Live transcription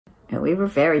And we were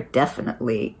very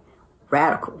definitely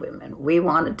radical women. We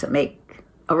wanted to make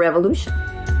a revolution.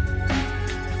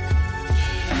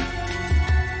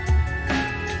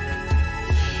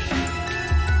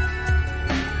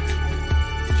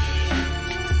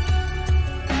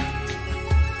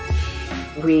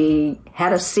 We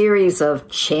had a series of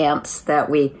chants that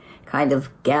we kind of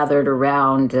gathered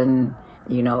around and,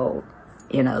 you know,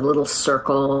 in a little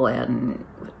circle, and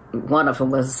one of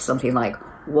them was something like,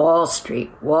 Wall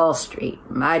Street,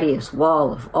 mightiest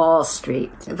wall of all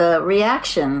street. The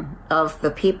reaction of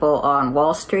the people on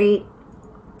Wall Street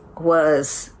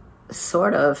was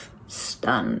sort of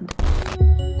stunned.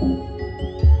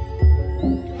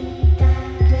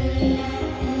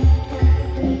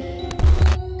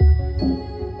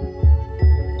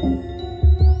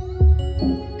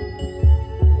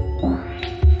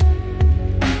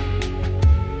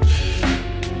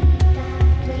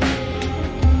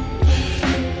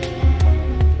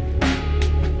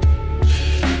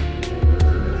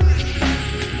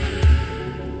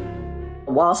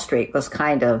 Wall Street was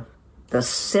kind of the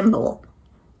symbol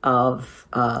of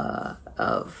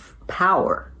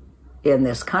power in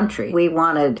this country. We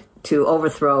wanted to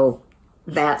overthrow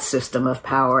that system of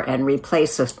power and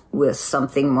replace it with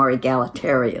something more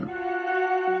egalitarian.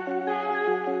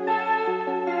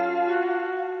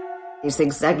 These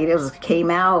executives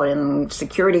came out and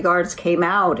security guards came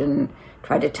out and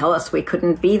tried to tell us we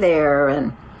couldn't be there,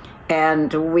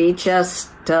 and we just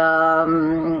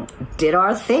did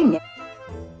our thing.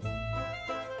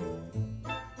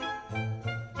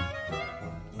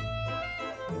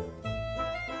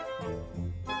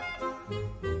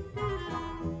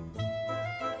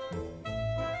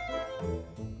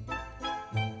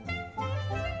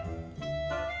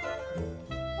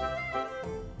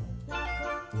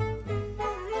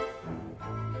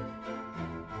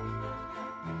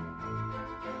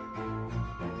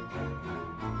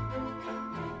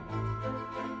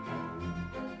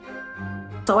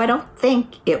 So I don't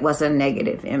think it was a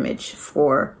negative image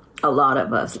for a lot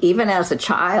of us. Even as a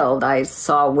child, I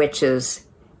saw witches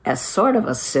as sort of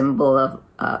a symbol of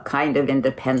a kind of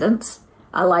independence.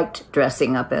 I liked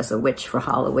dressing up as a witch for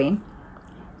Halloween.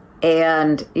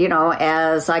 And, you know,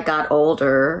 as I got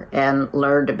older and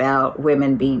learned about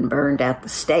women being burned at the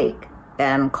stake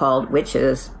and called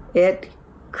witches, it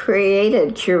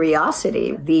created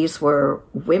curiosity. These were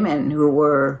women who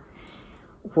were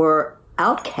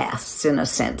outcasts in a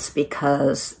sense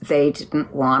because they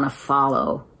didn't want to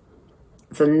follow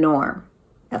the norm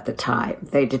at the time.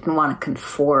 They didn't want to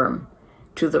conform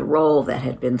to the role that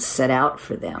had been set out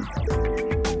for them.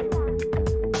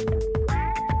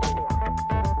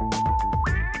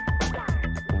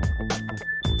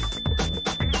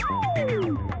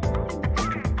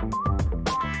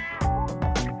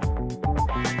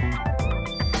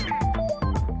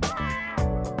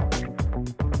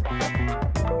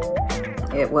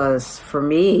 It was, for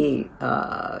me,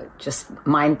 just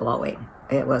mind-blowing.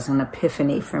 It was an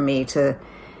epiphany for me to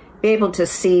be able to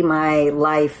see my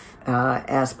life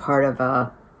as part of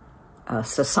a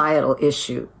societal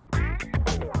issue.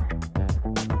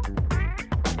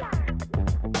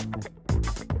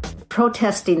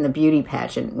 Protesting the beauty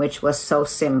pageant, which was so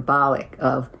symbolic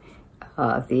of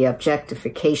the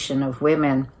objectification of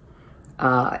women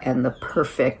and the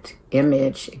perfect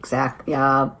image,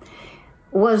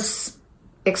 was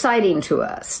exciting to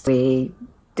us. We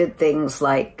did things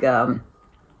like have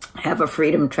a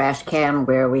freedom trash can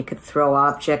where we could throw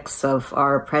objects of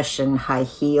our oppression, high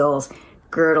heels,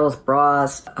 girdles,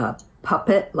 bras, a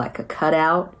puppet, like a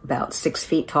cutout, about 6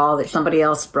 feet tall, that somebody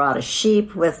else brought a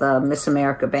sheep with a Miss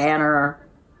America banner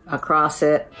across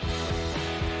it.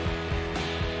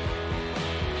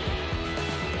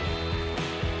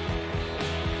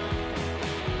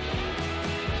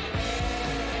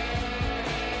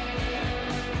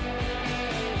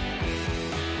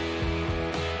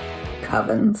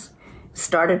 Covens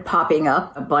started popping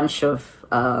up. A bunch of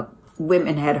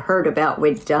women had heard about what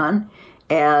we'd done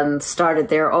and started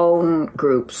their own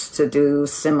groups to do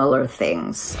similar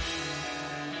things.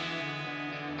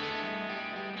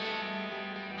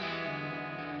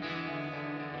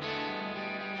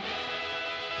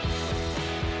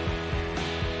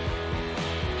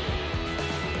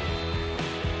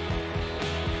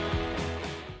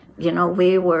 You know,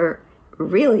 we were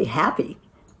really happy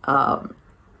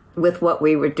with what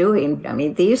we were doing. I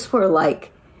mean, these were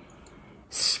like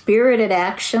spirited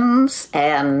actions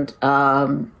and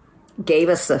gave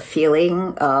us a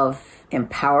feeling of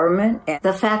empowerment. And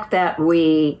the fact that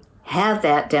we had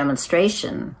that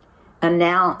demonstration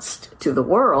announced to the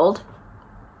world,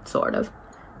 sort of,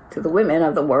 to the women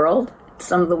of the world,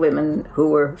 some of the women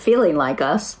who were feeling like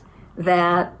us,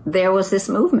 that there was this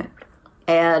movement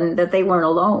and that they weren't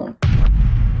alone.